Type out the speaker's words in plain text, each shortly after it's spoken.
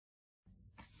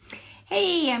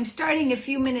Hey, I'm starting a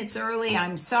few minutes early.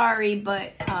 I'm sorry,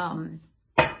 but I'm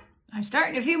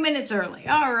starting a few minutes early.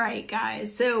 All right,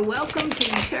 guys. So welcome to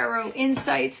Tarot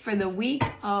Insights for the week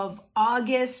of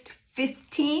August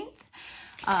 15th.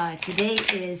 Today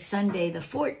is Sunday the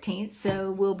 14th, so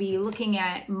we'll be looking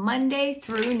at Monday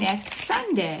through next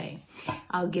Sunday.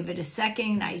 I'll give it a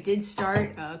second. I did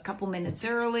start a couple minutes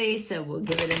early, so we'll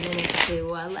give it a minute to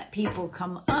let people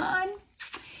come on.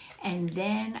 And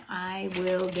then I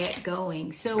will get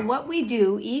going. So what we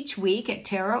do each week at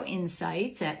Tarot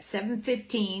Insights at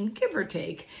 7:15, give or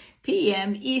take,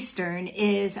 p.m. Eastern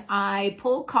is I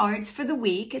pull cards for the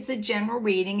week. It's a general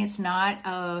reading. It's not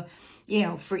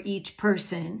for each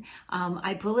person.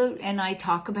 I pull it and I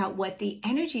talk about what the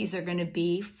energies are going to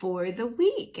be for the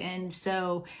week. And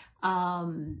so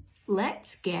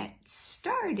let's get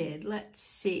started. Let's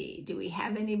see. Do we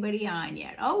have anybody on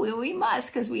yet? Oh, we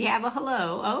must, because we have a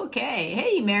hello. Okay.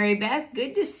 Hey, Mary Beth.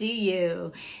 Good to see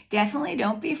you. Definitely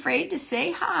don't be afraid to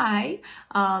say hi.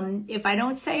 If I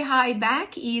don't say hi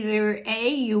back, either A,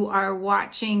 you are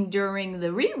watching during the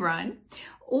rerun,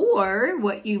 or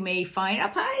what you may find,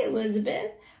 hi,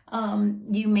 Elizabeth.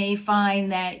 You may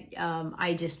find that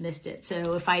I just missed it.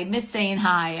 So if I miss saying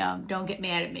hi, don't get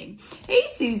mad at me. Hey,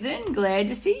 Susan, glad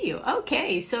to see you.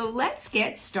 Okay, so let's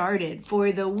get started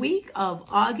for the week of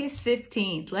August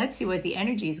 15th. Let's see what the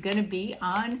energy is going to be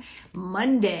on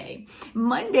Monday.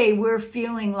 Monday, we're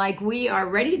feeling like we are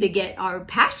ready to get our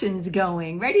passions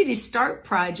going, ready to start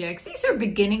projects. These are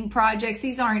beginning projects.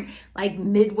 These aren't like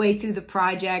midway through the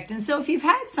project. And so if you've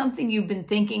had something you've been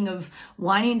thinking of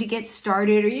wanting to get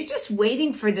started, or you're just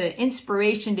waiting for the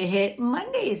inspiration to hit,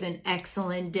 Monday is an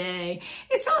excellent day.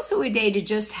 It's also a day to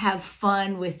just have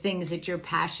fun with things that you're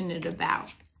passionate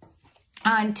about.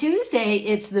 On Tuesday,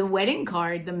 it's the wedding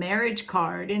card, the marriage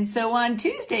card. And so on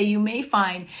Tuesday, you may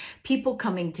find people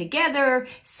coming together,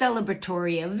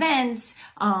 celebratory events,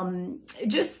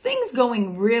 just things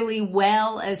going really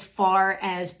well as far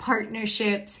as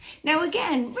partnerships. Now,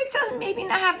 again, it doesn't maybe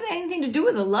not have anything to do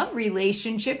with a love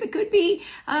relationship. It could be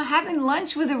having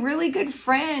lunch with a really good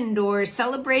friend, or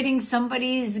celebrating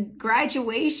somebody's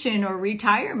graduation or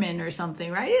retirement or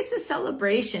something, right? It's a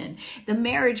celebration. The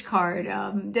marriage card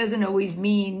doesn't always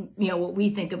mean, what we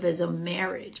think of as a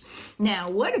marriage. Now,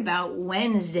 what about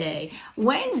Wednesday?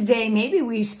 Wednesday, maybe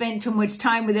we spent too much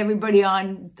time with everybody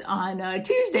on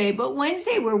Tuesday, but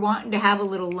Wednesday we're wanting to have a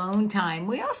little alone time.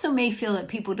 We also may feel that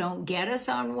people don't get us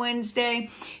on Wednesday.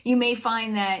 You may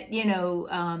find that,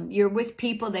 you're with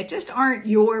people that just aren't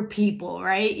your people,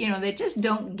 right? That just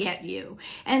don't get you.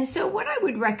 And so what I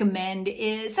would recommend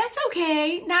is, that's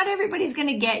okay. Not everybody's going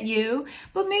to get you,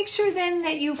 but make sure then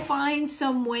that you find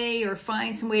some way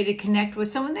to connect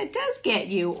with someone that does get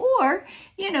you. Or,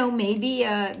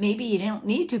 maybe you don't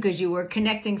need to because you were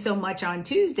connecting so much on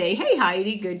Tuesday. Hey,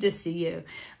 Heidi, good to see you.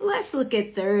 Let's look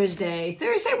at Thursday.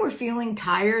 Thursday, we're feeling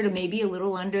tired or maybe a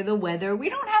little under the weather. We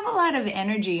don't have a lot of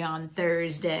energy on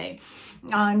Thursday.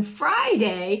 On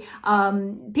Friday,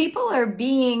 people are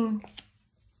being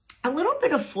a little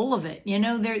bit of full of it.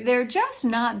 They're just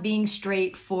not being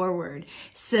straightforward.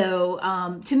 So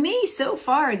to me, so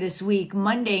far this week,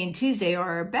 Monday and Tuesday are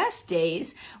our best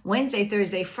days. Wednesday,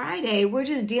 Thursday, Friday, we're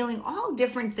just dealing all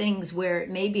different things where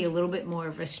it may be a little bit more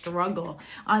of a struggle.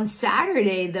 On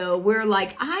Saturday, though, we're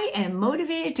like, I am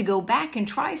motivated to go back and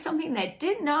try something that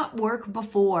did not work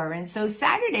before. And so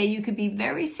Saturday, you could be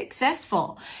very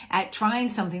successful at trying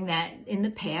something that in the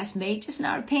past may just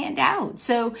not have panned out.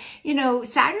 So,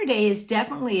 Saturday is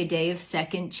definitely a day of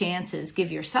second chances. Give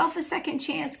yourself a second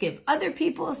chance. Give other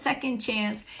people a second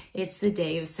chance. It's the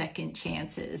day of second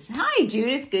chances. Hi,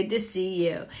 Judith. Good to see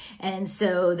you. And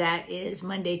so that is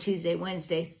Monday, Tuesday,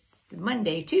 Wednesday,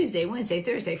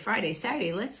 Thursday, Friday,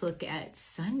 Saturday. Let's look at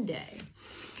Sunday.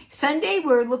 Sunday,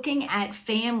 we're looking at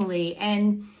family,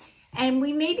 and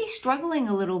we may be struggling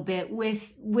a little bit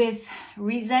with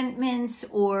resentments,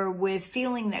 or with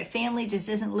feeling that family just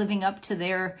isn't living up to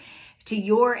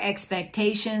your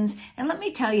expectations. And let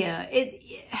me tell you,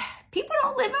 people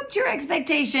don't live up to your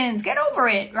expectations. Get over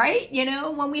it, right?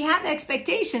 When we have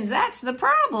expectations, that's the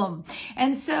problem.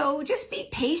 And so just be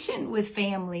patient with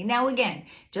family. Now, again,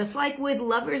 just like with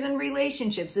lovers and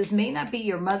relationships, this may not be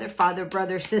your mother, father,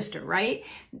 brother, sister, right?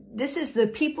 This is the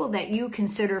people that you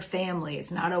consider family.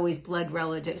 It's not always blood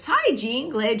relatives. Hi, Jean.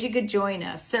 Glad you could join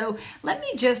us. So let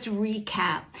me just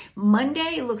recap.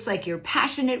 Monday looks like you're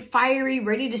passionate, fiery,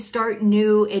 ready to start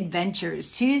new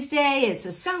adventures. Tuesday, it's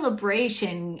a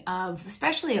celebration.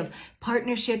 especially of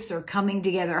partnerships or coming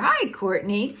together. Hi,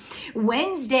 Courtney.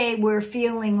 Wednesday, we're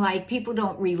feeling like people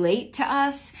don't relate to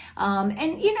us.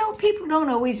 And, you know, people don't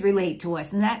always relate to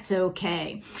us, and that's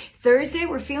okay. Thursday,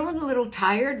 we're feeling a little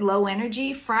tired, low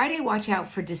energy. Friday, watch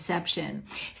out for deception.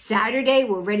 Saturday,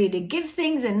 we're ready to give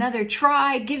things another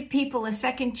try, give people a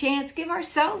second chance, give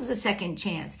ourselves a second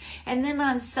chance. And then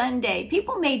on Sunday,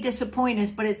 people may disappoint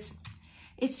us, but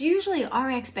it's usually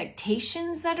our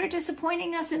expectations that are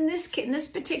disappointing us in this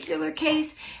particular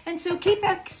case. And so keep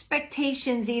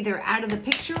expectations either out of the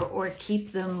picture or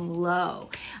keep them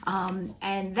low.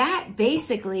 And that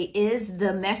basically is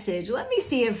the message. Let me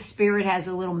see if Spirit has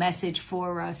a little message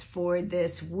for us for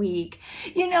this week.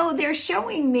 You know, they're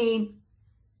showing me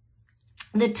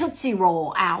the Tootsie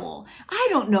Roll owl. I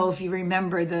don't know if you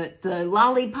remember the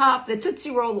lollipop, the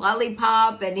Tootsie Roll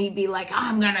lollipop, and he'd be like, oh,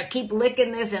 I'm going to keep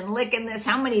licking this and licking this.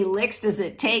 How many licks does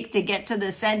it take to get to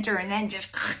the center? And then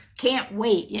just can't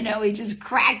wait. You know, he just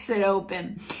cracks it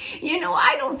open. You know,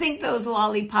 I don't think those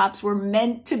lollipops were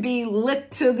meant to be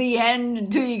licked to the end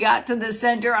until you got to the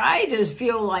center. I just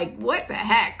feel like, what the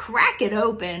heck? Crack it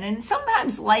open. And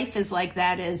sometimes life is like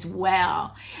that as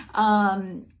well.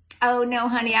 Oh, no,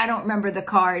 honey, I don't remember the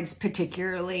cards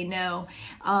particularly, no.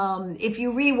 If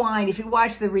you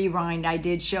watch the rewind, I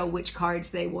did show which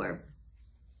cards they were.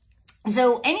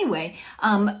 So anyway,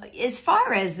 as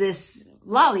far as this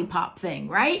lollipop thing,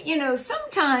 right? You know,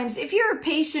 sometimes if you're a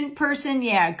patient person,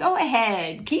 yeah, go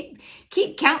ahead.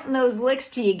 Keep counting those licks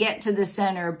till you get to the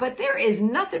center. But there is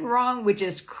nothing wrong with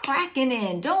just cracking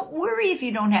in. Don't worry if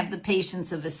you don't have the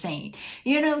patience of a saint.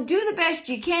 You know, do the best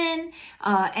you can.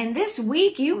 And this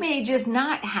week, you may just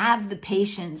not have the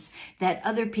patience that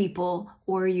other people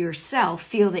or yourself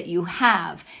feel that you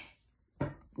have.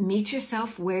 Meet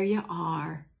yourself where you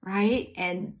are, right?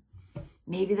 And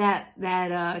maybe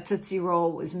that Tootsie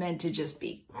Roll was meant to just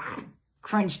be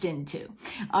crunched into.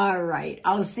 All right.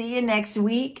 I'll see you next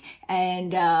week,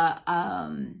 and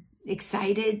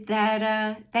excited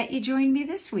that you joined me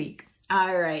this week.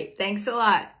 All right. Thanks a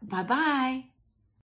lot. Bye-bye.